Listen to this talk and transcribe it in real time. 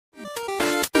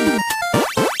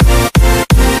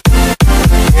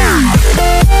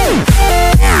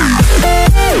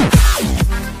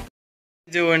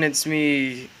Doing it's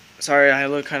me. Sorry, I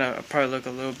probably look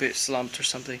a little bit slumped or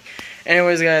something.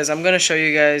 Anyways, guys, I'm gonna show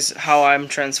you guys how I'm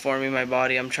transforming my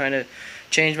body. I'm trying to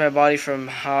change my body from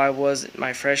how I was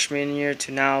my freshman year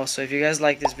to now. So if you guys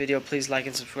like this video, please like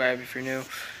and subscribe if you're new.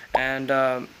 And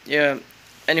yeah.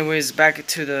 Anyways, back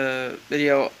to the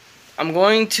video. I'm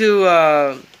going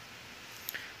to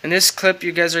in this clip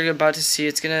you guys are about to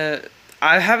see.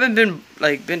 I haven't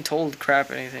been told crap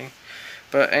or anything,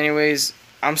 but anyways.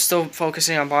 I'm still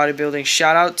focusing on bodybuilding.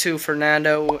 Shout out to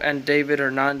Fernando and David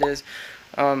Hernandez.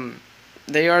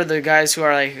 They are the guys who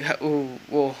are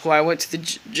who I went to the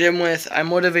gym with. I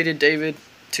motivated David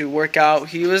to work out.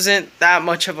 He wasn't that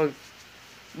much of a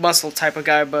muscle type of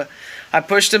guy, but I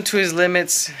pushed him to his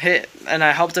limits, and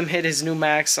I helped him hit his new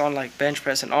max on like bench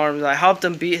press and arms. I helped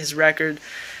him beat his record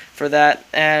for that,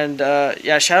 and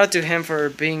yeah, shout out to him for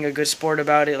being a good sport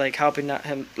about it, like helping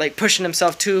him, like pushing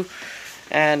himself too.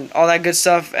 And all that good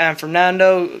stuff. And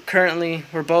Fernando, currently,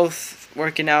 we're both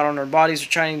working out on our bodies. We're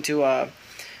trying to,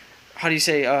 how do you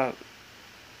say,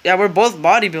 yeah, we're both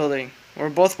bodybuilding.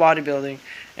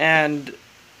 And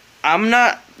I'm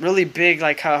not really big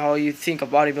like how you think a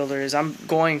bodybuilder is. I'm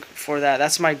going for that.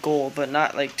 That's my goal, but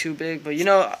not like too big. But, you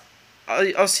know,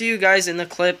 I'll see you guys in the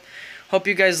clip. Hope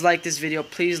you guys like this video.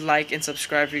 Please like and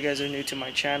subscribe if you guys are new to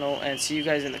my channel. And see you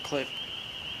guys in the clip.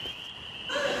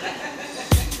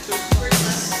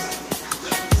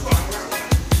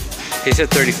 He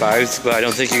said 35s, but I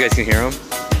don't think you guys can hear him.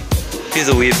 He's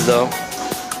a weeb though.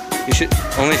 You should,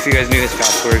 only if you guys knew his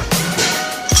password.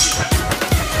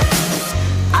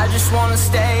 I just wanna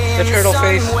stay the turtle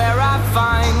face. We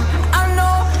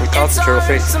call it the turtle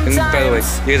face. And by the way,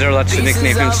 you guys are allowed to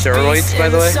nickname him steroids, by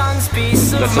the way.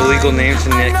 That's a legal name to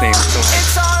nickname.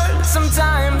 It's hard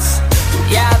sometimes.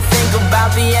 Yeah, I think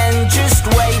about the end just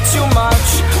way too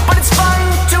much. But it's fun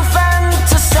to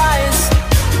fantasize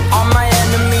on my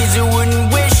enemies who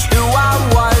wouldn't wish who I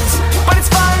was. But it's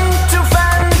fun to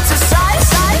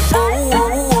fantasize.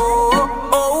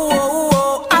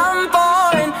 Oh, I'm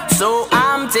falling, so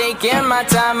I'm taking my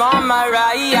time on my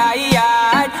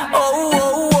ride.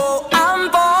 Oh, I'm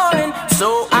falling,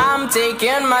 so I'm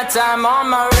taking my time on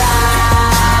my ride.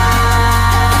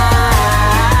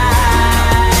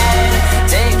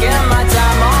 Taking my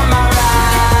time on my ride.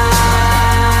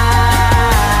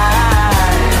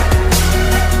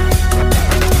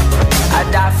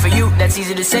 Die for you, that's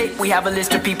easy to say. We have a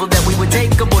list of people that we would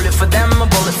take. A bullet for them, a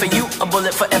bullet for you, a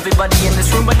bullet for everybody in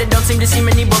this room. But they don't seem to see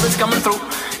many bullets coming through.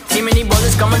 See many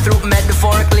bullets coming through.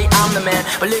 Metaphorically, I'm the man,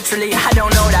 but literally, I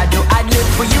don't know what I do. I'd live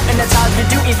for you, and that's hard to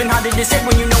do. Even harder to say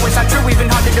when you know it's not true.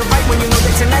 Even harder to write when you know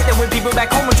that tonight there were people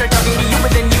back home who tried talking to you,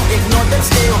 but then you ignore them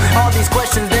still. All these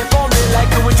questions, they're falling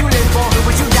like, who would you live for? Who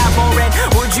would you die for? And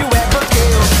would you ever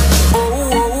kill?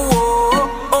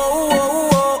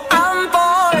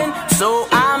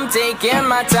 Taking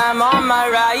my time on my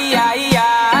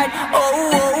ride.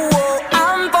 Oh,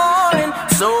 I'm falling,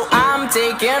 so I'm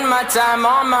taking my time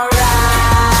on my ride.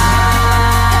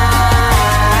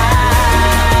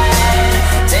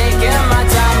 Taking my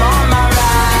time.